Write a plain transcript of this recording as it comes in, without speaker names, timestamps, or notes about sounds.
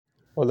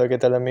Hola, ¿qué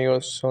tal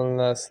amigos? Son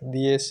las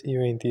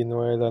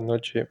 10:29 de la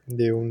noche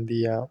de un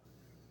día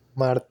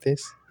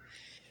martes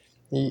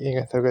y en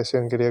esta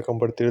ocasión quería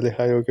compartirles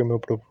algo que me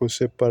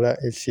propuse para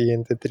el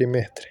siguiente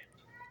trimestre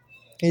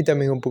y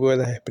también un poco de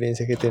las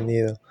experiencias que he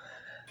tenido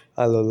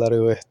a lo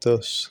largo de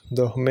estos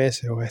 2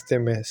 meses o este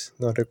mes.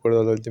 No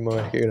recuerdo la última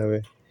vez que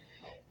grabé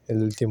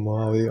el último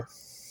audio.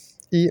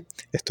 Y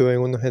estuve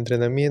en unos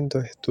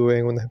entrenamientos, estuve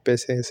en una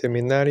especie de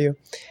seminario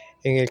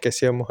en el que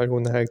hacíamos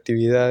algunas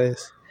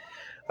actividades,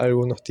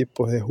 algunos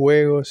tipos de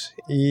juegos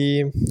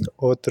y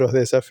otros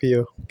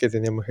desafíos que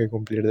teníamos que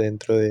cumplir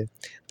del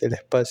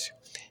espacio.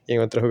 Y en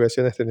otras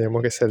ocasiones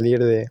teníamos que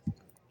salir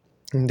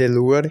del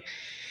lugar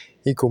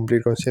y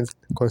cumplir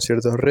con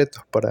ciertos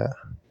retos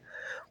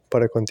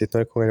para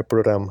continuar con el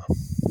programa.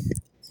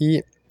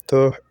 Y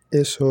todos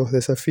esos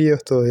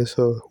desafíos, todos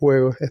esos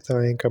juegos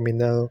estaban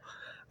encaminados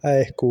a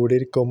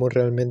descubrir cómo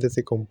realmente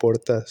te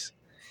comportas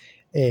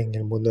en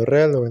el mundo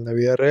real o en la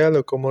vida real,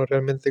 o cómo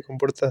realmente te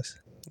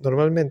comportas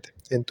normalmente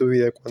en tu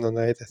vida cuando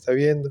nadie te está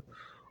viendo,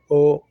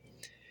 o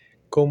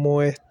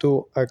cómo es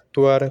tu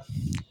actuar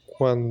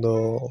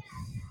cuando,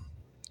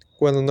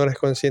 cuando no eres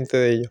consciente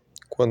de ello,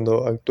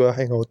 cuando actúas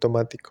en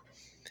automático.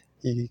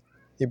 Y,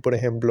 y por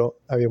ejemplo,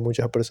 había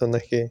muchas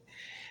personas que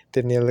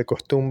tenían la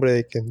costumbre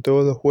de que en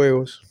todos los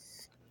juegos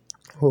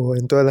o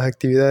en todas las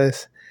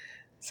actividades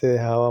se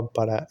dejaban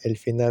para el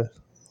final,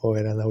 o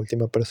eran la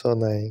última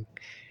persona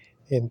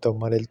en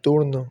tomar el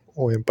turno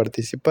o en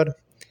participar.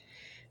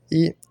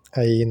 Y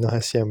ahí nos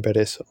hacían ver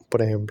eso.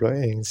 Por ejemplo,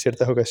 en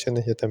ciertas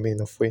ocasiones yo también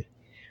lo fui.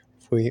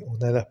 Fui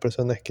una de las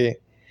personas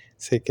que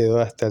se quedó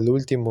hasta el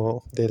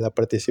último de la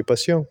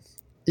participación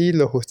y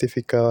lo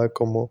justificaba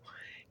como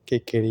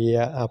que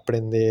quería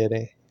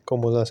aprender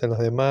cómo lo hacen los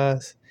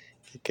demás,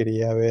 que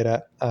quería ver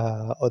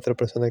a otra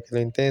persona que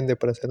lo intente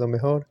para hacerlo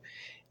mejor.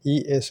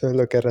 Y eso es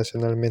lo que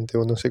racionalmente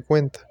uno se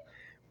cuenta.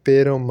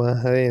 Pero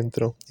más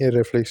adentro y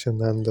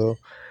reflexionando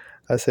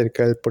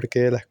acerca del porqué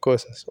de las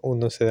cosas,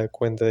 uno se da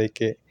cuenta de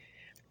que,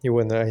 y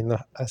bueno, ahí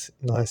nos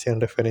hacían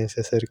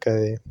referencia acerca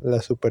de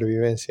la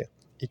supervivencia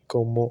y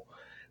cómo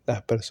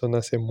las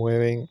personas se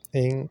mueven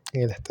en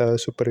el estado de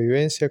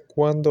supervivencia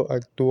cuando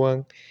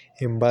actúan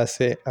en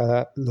base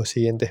a los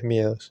siguientes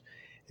miedos: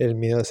 el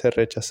miedo a ser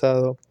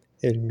rechazado,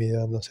 el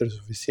miedo a no ser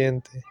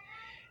suficiente,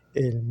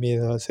 el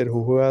miedo a ser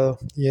juzgado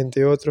y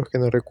entre otros que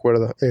no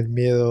recuerdo, el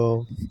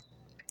miedo,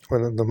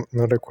 bueno,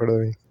 no recuerdo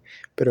bien,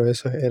 pero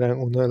esos eran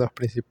uno de los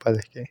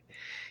principales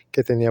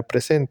que tenía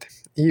presente.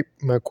 Y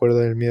me acuerdo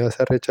del miedo a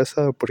ser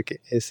rechazado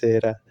porque ese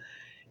era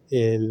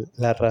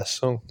la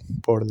razón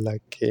por la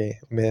que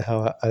me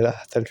dejaba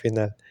hasta el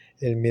final.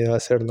 El miedo a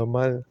hacerlo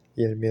mal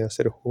y el miedo a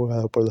ser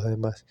juzgado por los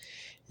demás.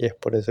 Y es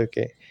por eso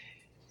que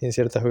en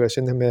ciertas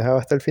ocasiones me dejaba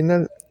hasta el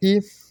final y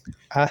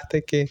hasta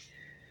que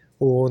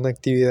hubo una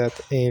actividad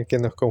en la que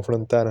nos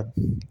confrontaron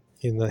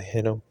y nos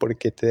dijeron: ¿por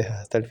qué te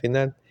dejas hasta el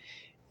final?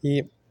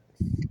 Y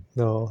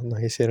no, nos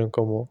hicieron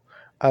como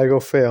algo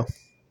feo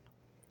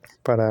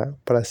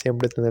para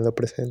siempre tenerlo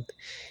presente.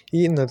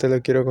 Y no te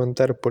lo quiero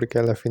contar porque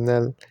a la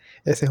final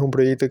ese es un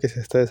proyecto que se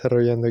está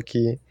desarrollando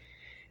aquí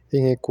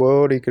en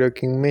Ecuador, y creo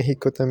que en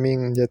México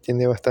también ya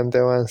tiene bastante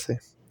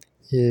avance.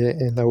 Y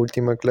en la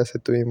última clase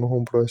tuvimos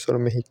un profesor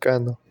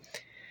mexicano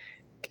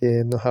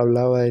que nos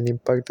hablaba del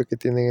impacto que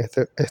tienen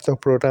estos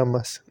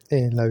programas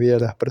en la vida de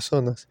las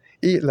personas.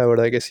 Y la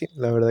verdad que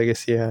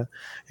sí ha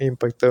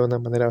impactado de una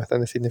manera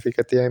bastante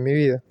significativa en mi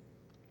vida.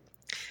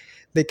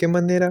 ¿De qué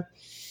manera?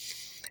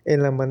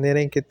 En la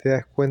manera en que te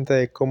das cuenta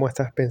de cómo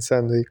estás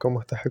pensando y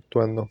cómo estás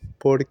actuando.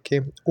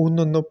 Porque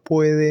uno no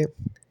puede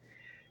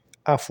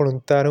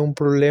afrontar un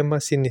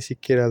problema si ni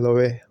siquiera lo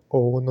ve. O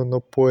uno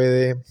no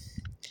puede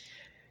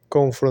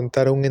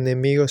confrontar a un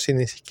enemigo si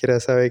ni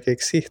siquiera sabe que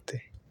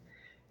existe.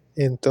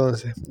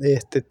 Entonces,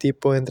 este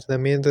tipo de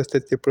entrenamiento,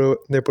 este tipo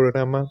de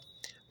programa,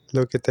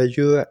 lo que te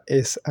ayuda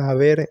es a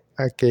ver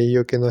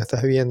aquello que no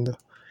estás viendo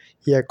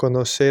y a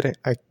conocer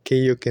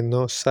aquello que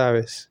no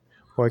sabes,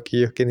 o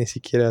aquellos que ni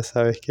siquiera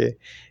sabes que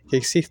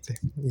existe.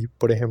 Y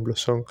por ejemplo,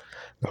 son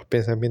los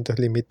pensamientos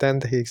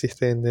limitantes que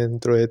existen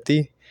dentro de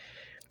ti,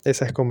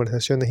 esas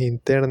conversaciones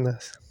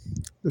internas,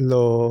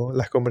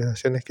 las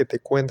conversaciones que te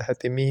cuentas a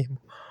ti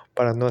mismo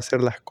para no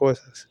hacer las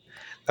cosas,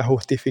 las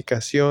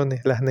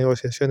justificaciones, las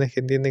negociaciones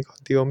que tienes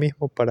contigo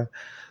mismo para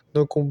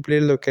no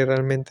cumplir lo que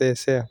realmente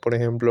deseas. Por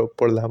ejemplo,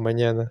 por las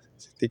mañanas,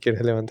 si te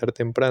quieres levantar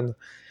temprano,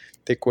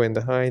 te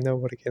cuentas: ay no,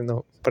 ¿por qué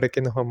no? ¿Para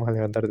qué nos vamos a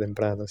levantar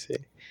temprano si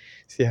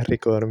es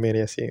rico dormir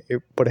y así? Y,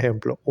 por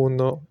ejemplo,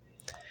 uno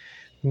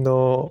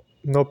no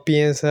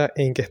piensa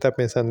en que está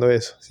pensando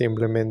eso,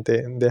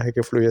 simplemente deja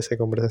que fluya esa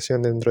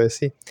conversación dentro de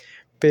sí.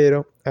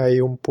 Pero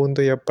hay un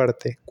punto y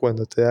aparte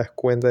cuando te das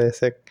cuenta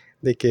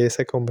de que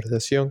esa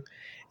conversación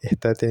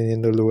está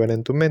teniendo lugar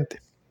en tu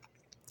mente.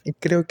 Y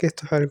creo que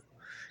esto es algo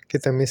que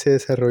también se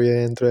desarrolla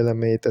dentro de la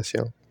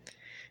meditación.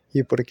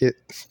 ¿Y porque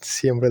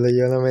siempre le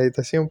llevo a la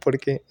meditación?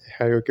 Porque es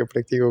algo que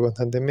practico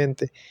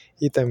constantemente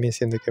y también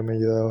siento que me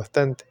ayuda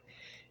bastante.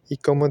 ¿Y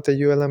cómo te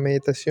ayuda la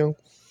meditación?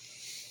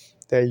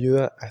 te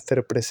ayuda a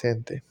estar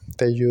presente,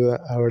 te ayuda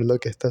a ver lo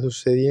que está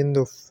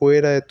sucediendo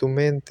fuera de tu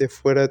mente,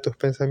 fuera de tus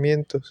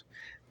pensamientos,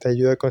 te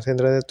ayuda a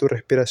concentrar en tu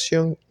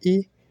respiración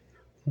y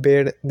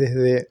ver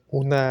desde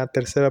una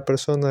tercera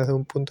persona, desde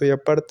un punto y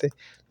aparte,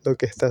 lo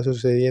que está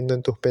sucediendo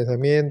en tus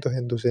pensamientos,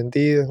 en tus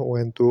sentidos o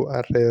en tu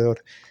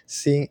alrededor,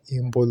 sin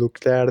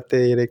involucrarte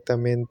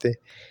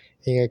directamente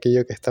en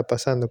aquello que está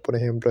pasando. Por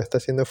ejemplo, está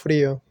haciendo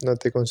frío, no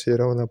te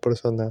consideras una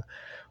persona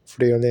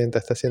friolenta.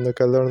 Está haciendo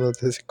calor, no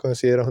te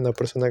consideras una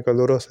persona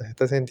calurosa.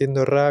 Estás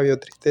sintiendo rabia o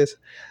tristeza,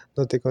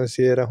 no te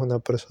consideras una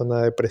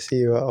persona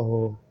depresiva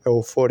o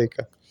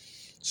eufórica,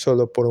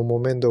 solo por un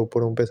momento o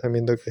por un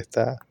pensamiento que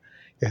está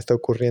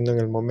ocurriendo en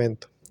el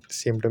momento.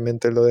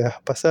 Simplemente lo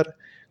dejas pasar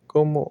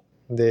como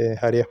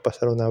dejarías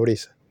pasar una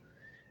brisa.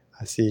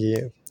 Así,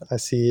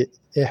 así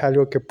es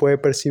algo que puede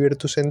percibir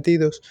tus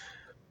sentidos,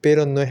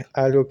 pero no es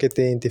algo que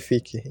te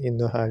identifique y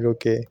no es algo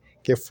que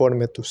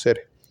forme tu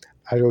ser,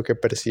 algo que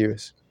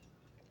percibes.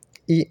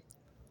 Y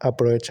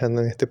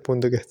aprovechando en este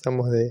punto que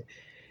estamos de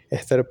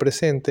estar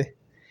presente,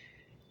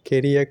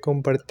 quería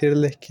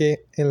compartirles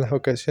que en las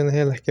ocasiones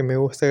en las que me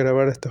gusta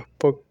grabar estos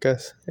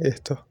podcasts,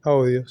 estos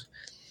audios,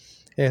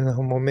 en los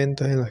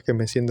momentos en los que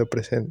me siento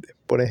presente.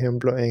 Por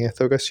ejemplo, en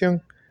esta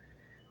ocasión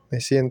me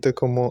siento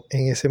como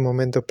en ese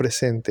momento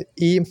presente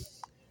y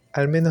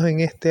al menos en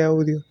este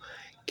audio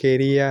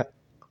quería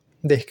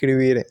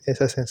describir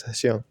esa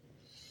sensación.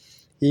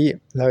 Y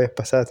la vez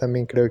pasada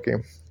también creo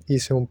que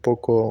hice un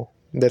poco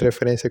de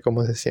referencia a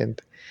cómo se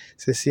siente.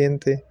 Se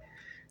siente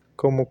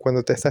como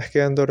cuando te estás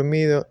quedando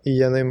dormido y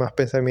ya no hay más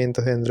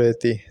pensamientos dentro de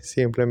ti.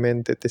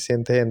 Simplemente te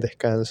sientes en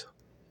descanso.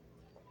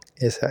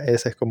 Esa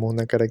es como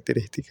una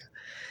característica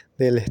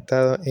del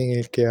estado en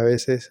el que a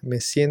veces me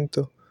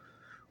siento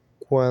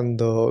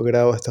cuando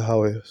grabo estos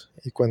audios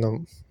y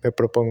cuando me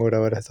propongo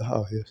grabar estos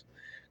audios.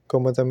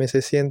 Como también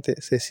se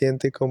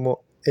siente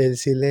como el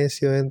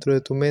silencio dentro de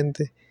tu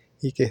mente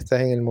y que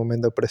estás en el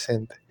momento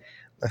presente.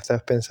 No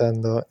estás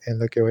pensando en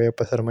lo que vaya a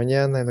pasar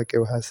mañana, en lo que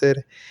vas a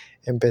hacer,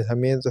 en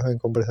pensamientos o en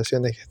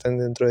conversaciones que están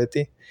dentro de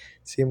ti.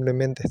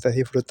 Simplemente estás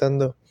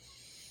disfrutando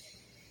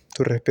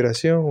tu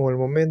respiración o el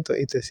momento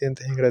y te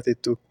sientes en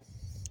gratitud.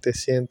 Te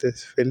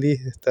sientes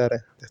feliz de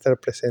estar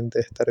presente,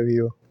 de estar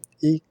vivo.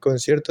 Y con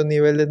cierto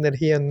nivel de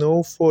energía no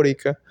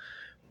eufórica,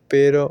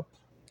 pero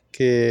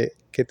que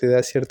te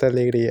da cierta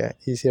alegría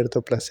y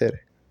cierto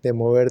placer de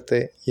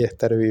moverte y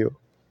estar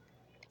vivo.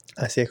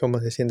 Así es como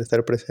se siente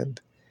estar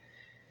presente.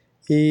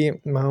 Y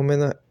más o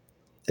menos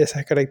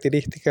esas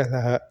características,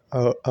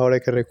 ahora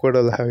que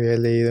recuerdo, las había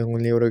leído en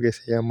un libro que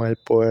se llama El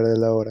poder de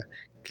la hora,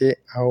 que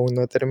aún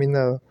no he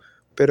terminado,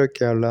 pero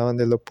que hablaban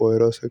de lo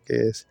poderoso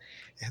que es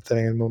estar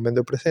en el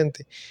momento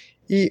presente.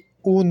 Y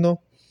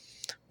uno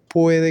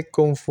puede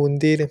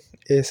confundir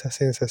esa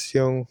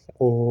sensación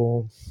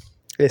o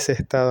ese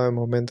estado de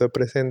momento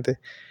presente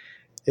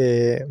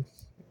eh,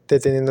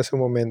 deteniéndose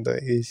un momento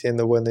y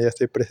diciendo, bueno, ya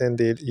estoy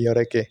presente y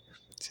ahora qué.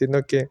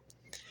 Sino que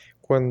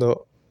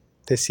cuando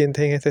te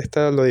sientes en este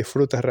estado lo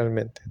disfrutas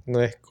realmente.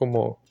 No es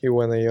como, y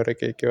bueno, ¿y ahora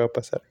qué va a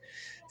pasar?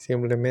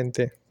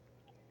 Simplemente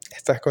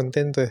estás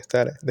contento de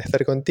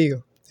estar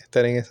contigo, de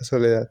estar en esa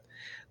soledad.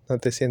 No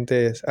te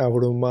sientes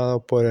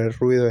abrumado por el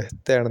ruido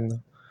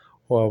externo,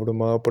 o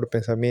abrumado por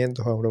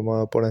pensamientos, o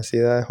abrumado por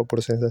ansiedades, o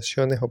por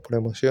sensaciones, o por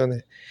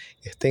emociones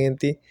que estén en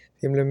ti.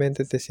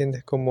 Simplemente te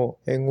sientes como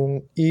en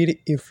un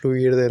ir y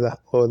fluir de las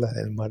olas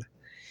del mar.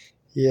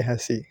 Y es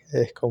así,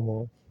 es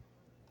como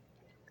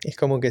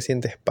que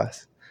sientes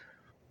paz,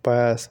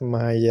 paz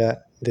más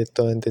allá de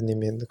todo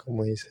entendimiento,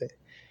 como dice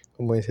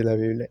la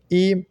Biblia.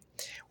 Y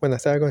bueno,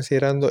 estaba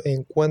considerando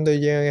en cuándo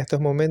llegan estos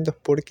momentos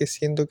porque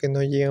siento que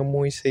no llegan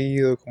muy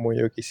seguido como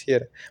yo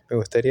quisiera. Me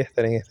gustaría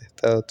estar en este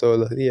estado todos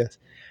los días,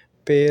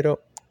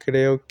 pero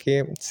creo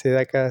que se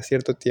da cada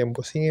cierto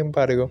tiempo. Sin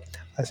embargo,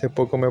 hace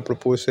poco me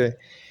propuse,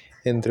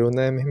 entre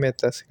una de mis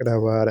metas,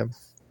 grabar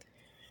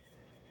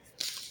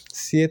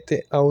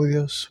 7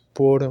 audios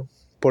por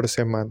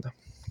semana.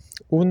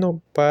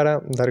 1,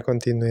 para dar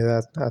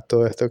continuidad a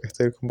todo esto que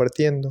estoy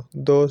compartiendo.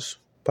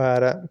 2,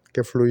 para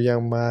que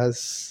fluyan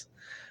más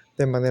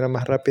de manera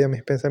más rápida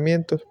mis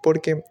pensamientos,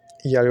 porque,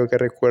 y algo que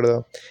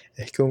recuerdo,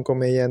 es que un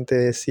comediante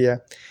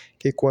decía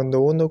que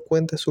cuando uno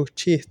cuenta sus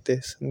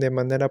chistes de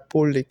manera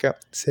pública,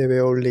 se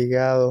ve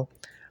obligado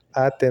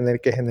a tener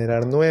que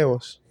generar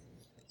nuevos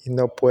y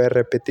no puede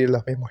repetir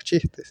los mismos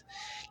chistes.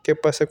 ¿Qué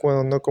pasa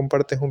cuando no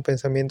compartes un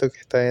pensamiento que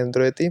está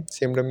dentro de ti?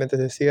 Simplemente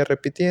se sigue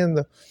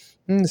repitiendo,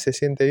 se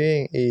siente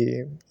bien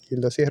y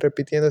lo sigues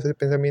repitiendo ese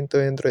pensamiento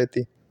dentro de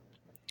ti.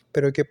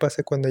 Pero ¿qué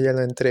pasa cuando ya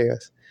lo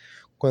entregas?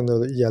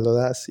 Cuando ya lo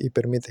das y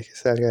permites que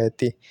salga de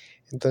ti.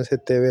 Entonces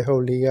te ves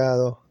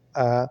obligado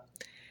a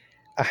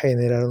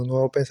generar un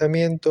nuevo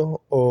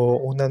pensamiento o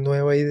una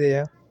nueva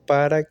idea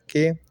para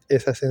que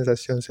esa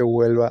sensación se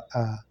vuelva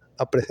a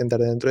presentar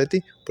dentro de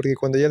ti. Porque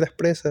cuando ya la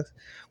expresas,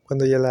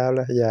 cuando ya la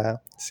hablas,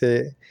 ya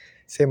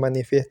se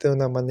manifiesta de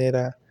una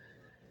manera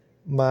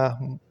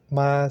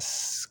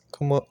más,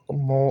 como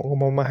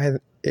más,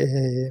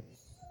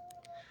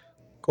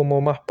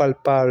 como más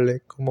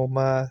palpable, como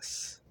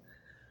más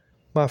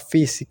más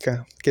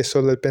física que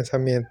solo el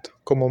pensamiento,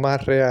 como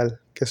más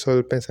real que solo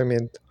el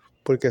pensamiento,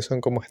 porque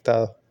son como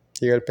estados.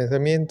 Llega el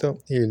pensamiento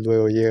y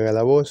luego llega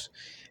la voz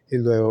y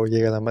luego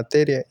llega la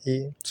materia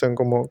y son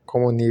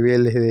como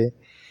niveles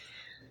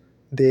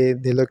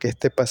de lo que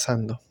esté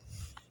pasando.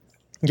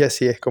 Y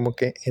así es como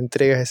que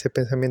entregas ese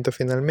pensamiento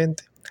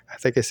finalmente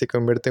hasta que se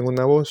convierte en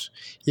una voz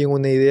y en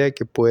una idea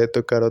que puede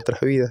tocar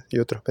otras vidas y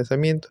otros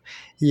pensamientos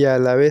y a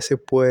la vez se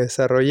puede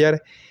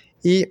desarrollar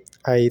y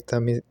ahí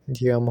también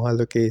llegamos a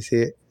lo que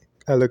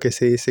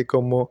se dice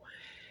como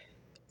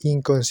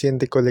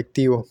inconsciente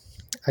colectivo,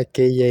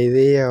 aquella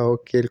idea o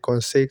aquel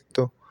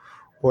concepto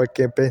o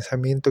aquel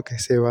pensamiento que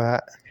se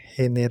va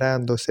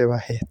generando, se va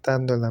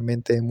gestando en la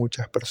mente de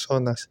muchas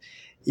personas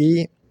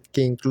y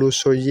que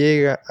incluso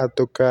llega a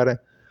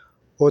tocar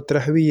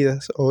otras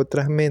vidas o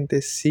otras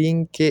mentes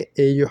sin que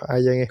ellos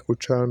hayan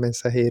escuchado el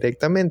mensaje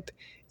directamente.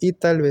 Y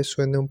tal vez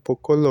suene un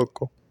poco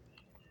loco,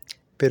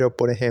 pero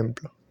por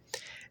ejemplo,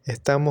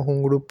 estamos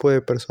un grupo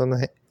de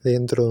personas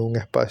dentro de un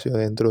espacio,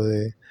 dentro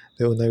de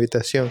una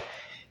habitación.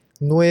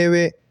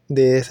 9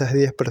 de esas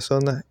 10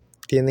 personas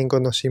tienen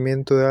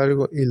conocimiento de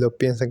algo y lo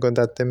piensan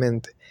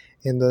constantemente.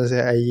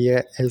 Entonces ahí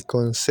el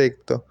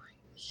concepto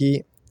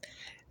y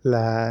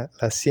la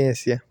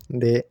ciencia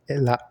de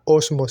la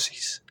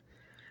ósmosis,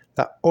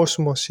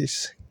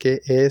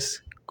 que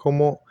es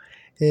como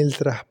el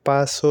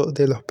traspaso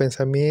de los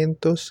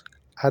pensamientos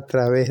a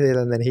través de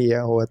la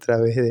energía o a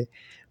través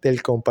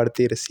del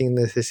compartir sin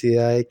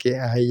necesidad de que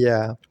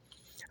haya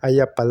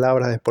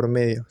palabras de por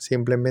medio,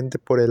 simplemente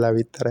por el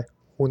habitar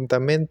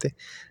juntamente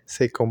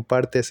se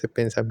comparte ese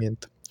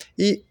pensamiento.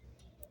 Y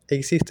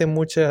existen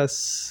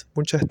muchas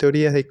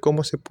teorías de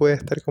cómo se puede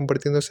estar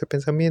compartiendo ese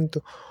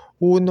pensamiento.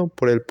 Uno,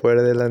 por el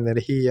poder de la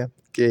energía,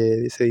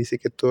 que se dice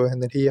que todo es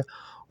energía.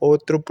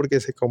 Otro,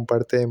 porque se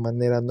comparte de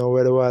manera no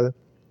verbal,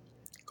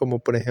 como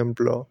por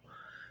ejemplo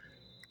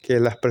que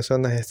las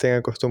personas estén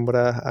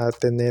acostumbradas a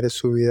tener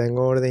su vida en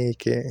orden y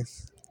que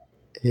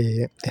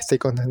esté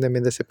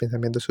constantemente ese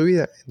pensamiento en su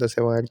vida.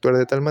 Entonces van a actuar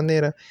de tal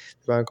manera,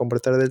 van a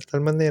comportar de tal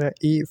manera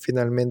y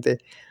finalmente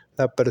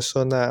la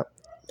persona,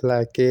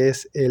 la que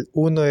es el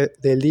 1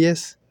 del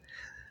 10,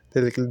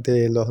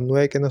 de los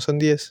 9 que no son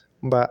 10,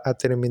 va a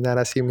terminar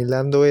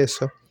asimilando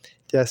eso,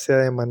 ya sea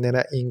de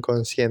manera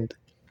inconsciente.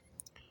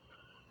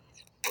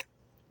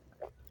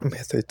 Me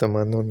estoy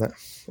tomando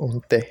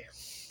un té.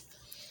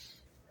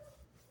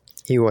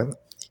 Y bueno,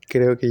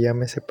 creo que ya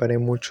me separé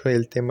mucho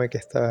del tema que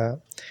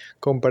estaba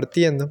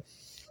compartiendo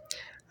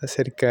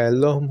acerca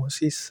del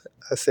ósmosis,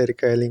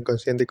 acerca del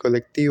inconsciente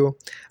colectivo,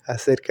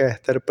 acerca de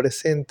estar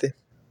presente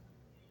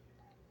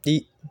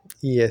y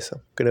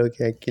eso. Creo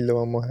que aquí lo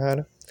vamos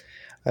a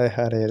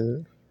dejar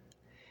el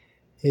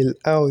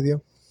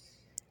audio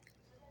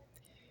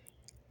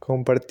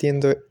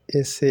compartiendo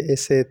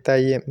ese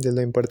detalle de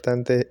lo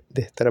importante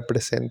de estar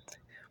presente,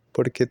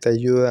 porque te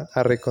ayuda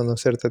a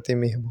reconocerte a ti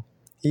mismo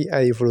y a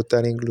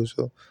disfrutar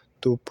incluso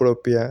tu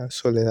propia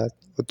soledad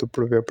o tu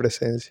propia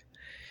presencia.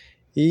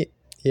 Y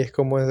es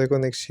como esa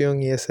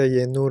conexión y esa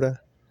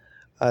llenura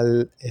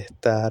al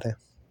estar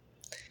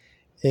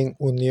en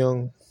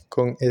unión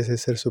con ese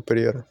ser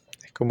superior.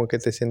 Es como que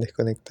te sientes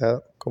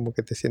conectado, como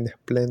que te sientes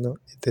pleno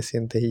y te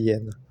sientes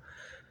lleno.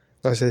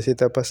 No sé si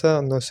te ha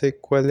pasado, no sé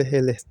cuál es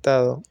el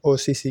estado o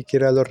si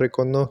siquiera lo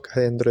reconozcas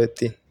dentro de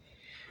ti.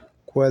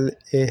 ¿Cuál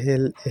es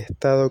el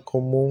estado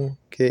común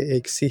que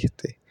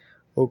existe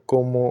o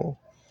cómo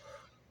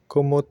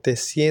te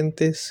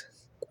sientes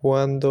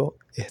cuando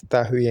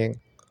estás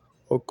bien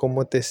o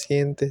cómo te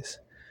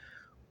sientes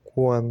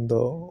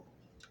cuando,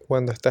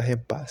 cuando estás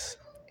en paz?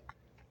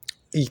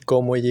 ¿Y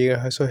cómo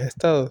llegas a esos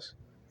estados?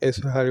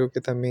 Eso es algo que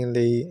también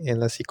leí en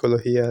la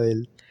psicología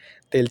del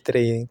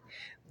trading,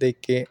 de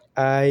que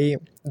hay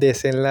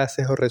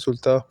desenlaces o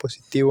resultados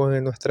positivos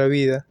en nuestra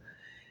vida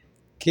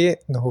que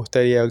nos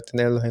gustaría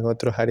obtenerlos en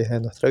otras áreas de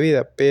nuestra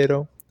vida,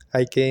 pero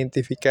hay que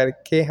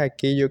identificar qué es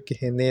aquello que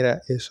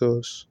genera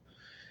esos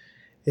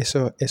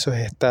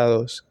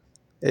estados,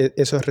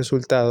 esos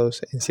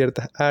resultados en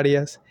ciertas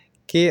áreas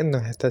que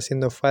nos está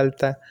haciendo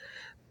falta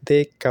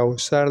de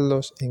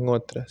causarlos en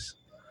otras.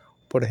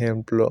 Por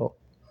ejemplo,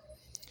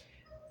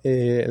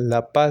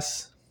 la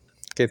paz,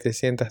 que te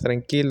sientas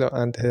tranquilo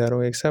antes de dar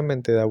un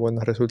examen, te da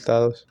buenos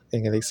resultados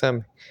en el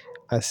examen.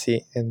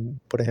 Así,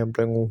 por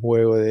ejemplo, en un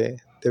juego de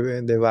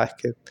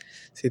básquet,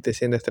 si te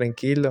sientes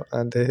tranquilo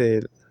antes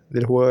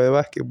del juego de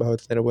básquet, vas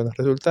a tener buenos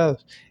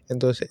resultados.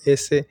 Entonces,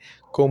 ese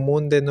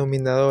común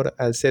denominador,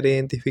 al ser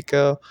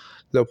identificado,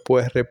 lo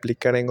puedes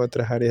replicar en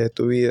otras áreas de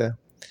tu vida.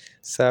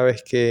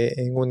 Sabes que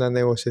en una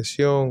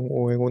negociación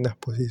o en una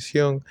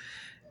exposición,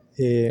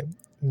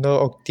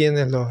 no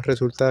obtienes los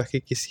resultados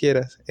que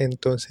quisieras,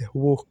 entonces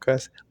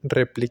buscas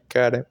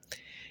replicar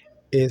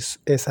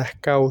esas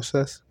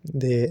causas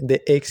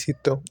de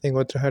éxito en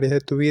otras áreas de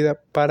tu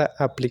vida para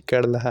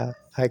aplicarlas a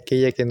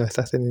aquella que no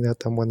estás teniendo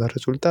tan buenos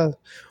resultados.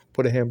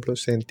 Por ejemplo,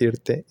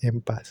 sentirte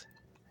en paz.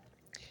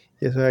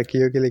 Y eso es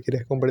aquello que le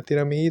quieres compartir,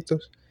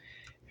 amiguitos.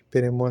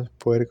 Esperemos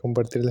poder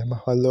compartirles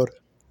más valor,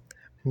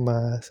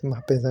 más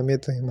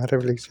pensamientos y más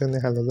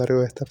reflexiones a lo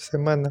largo de esta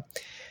semana.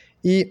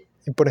 Y,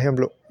 por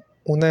ejemplo,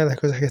 una de las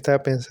cosas que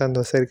estaba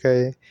pensando acerca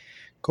de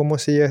cómo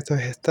se llega a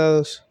estos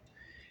estados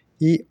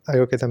y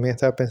algo que también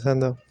estaba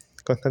pensando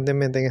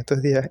constantemente en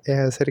estos días es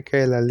acerca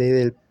de la ley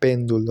del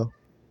péndulo,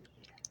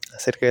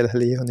 acerca de las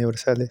leyes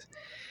universales.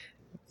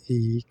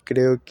 Y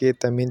creo que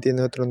también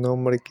tiene otro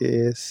nombre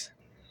que es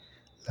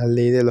la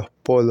ley de los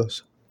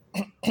polos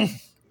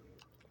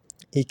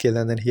y que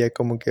la energía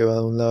como que va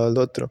de un lado al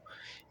otro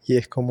y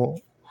es como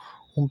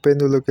un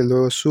péndulo que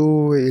luego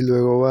sube y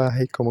luego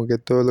baja y como que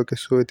todo lo que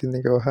sube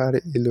tiene que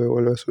bajar y luego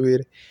vuelve a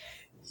subir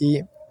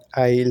y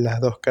hay las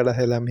dos caras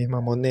de la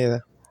misma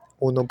moneda,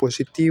 uno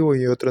positivo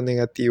y otro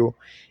negativo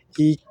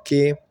y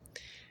que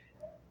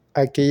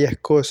aquellas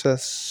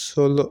cosas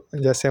solo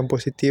ya sean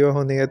positivas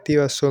o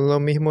negativas son lo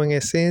mismo en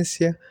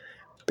esencia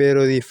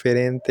pero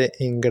diferente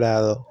en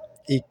grado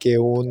y que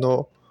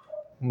uno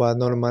va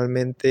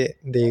normalmente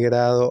de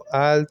grado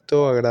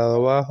alto a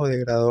grado bajo, de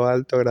grado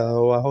alto a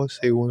grado bajo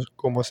según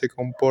cómo se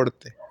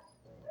comporte.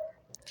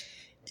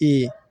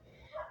 Y,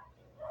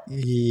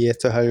 y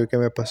esto es algo que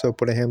me pasó,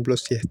 por ejemplo,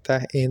 si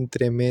estás en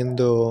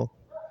tremendos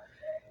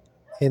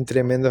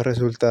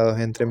resultados,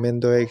 en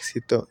tremendo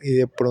éxito y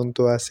de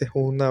pronto haces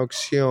una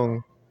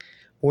acción,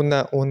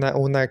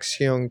 una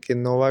acción que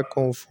no va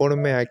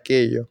conforme a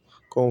aquello,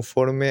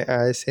 conforme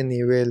a ese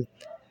nivel.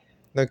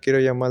 No quiero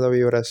llamarlo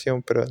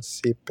vibración, pero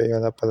sí pega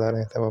la palabra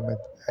en este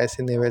momento. A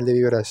ese nivel de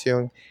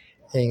vibración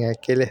en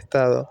aquel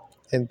estado,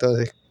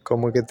 entonces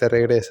como que te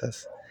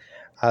regresas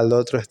al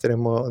otro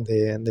extremo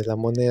de la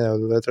moneda o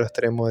al otro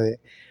extremo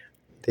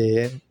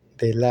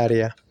del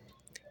área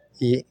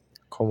y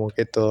como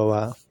que todo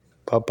va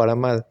para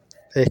mal.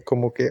 Es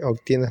como que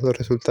obtienes los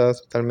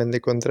resultados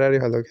totalmente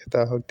contrarios a lo que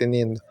estabas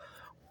obteniendo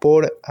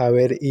por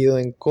haber ido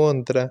en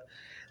contra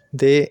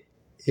de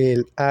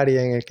el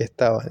área en el que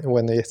estaba.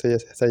 Bueno, y esto ya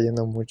se está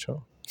yendo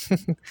mucho,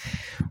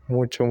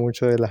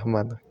 mucho de las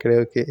manos.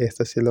 Creo que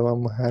esto sí lo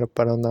vamos a dejar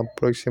para una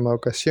próxima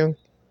ocasión.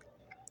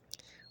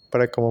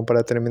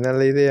 Para terminar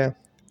la idea,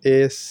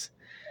 es,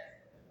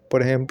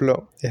 por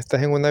ejemplo,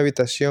 estás en una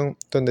habitación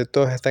donde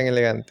todos están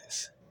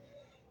elegantes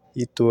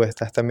y tú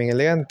estás también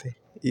elegante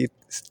y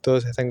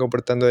todos se están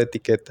comportando de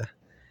etiqueta.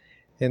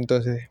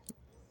 Entonces,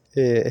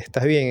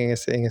 estás bien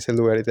en ese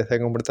lugar y te estás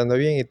comportando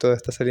bien y todo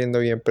está saliendo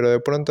bien, pero de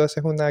pronto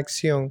haces una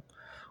acción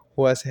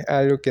o haces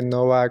algo que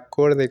no va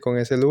acorde con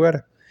ese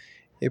lugar.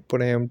 Y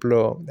por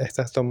ejemplo,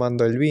 estás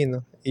tomando el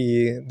vino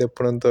y de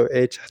pronto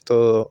echas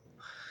todo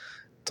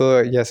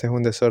y haces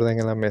un desorden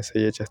en la mesa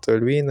y echas todo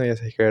el vino y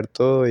haces caer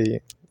todo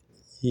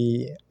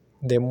y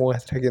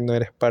demuestras que no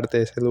eres parte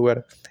de ese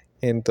lugar.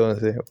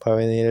 Entonces va a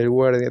venir el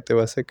guardia, te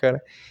va a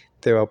sacar,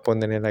 te va a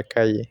poner en la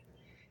calle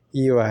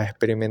y vas a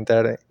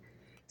experimentar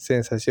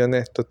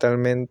sensaciones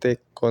totalmente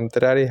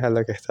contrarias a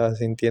lo que estabas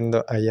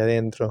sintiendo allá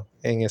adentro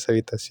en esa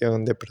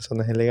habitación de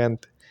personas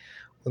elegantes.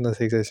 Una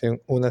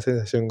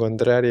sensación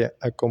contraria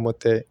a cómo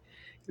te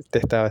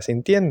estabas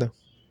sintiendo.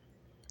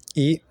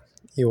 Y,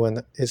 y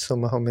bueno, eso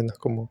más o menos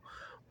como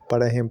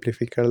para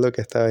ejemplificar lo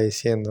que estaba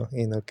diciendo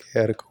y no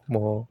quedar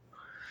como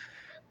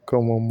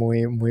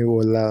muy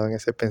volado en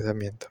ese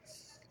pensamiento.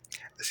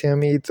 Así,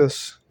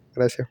 amiguitos,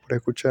 gracias por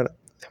escuchar.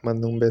 Les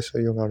mando un beso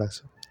y un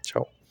abrazo.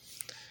 Chao.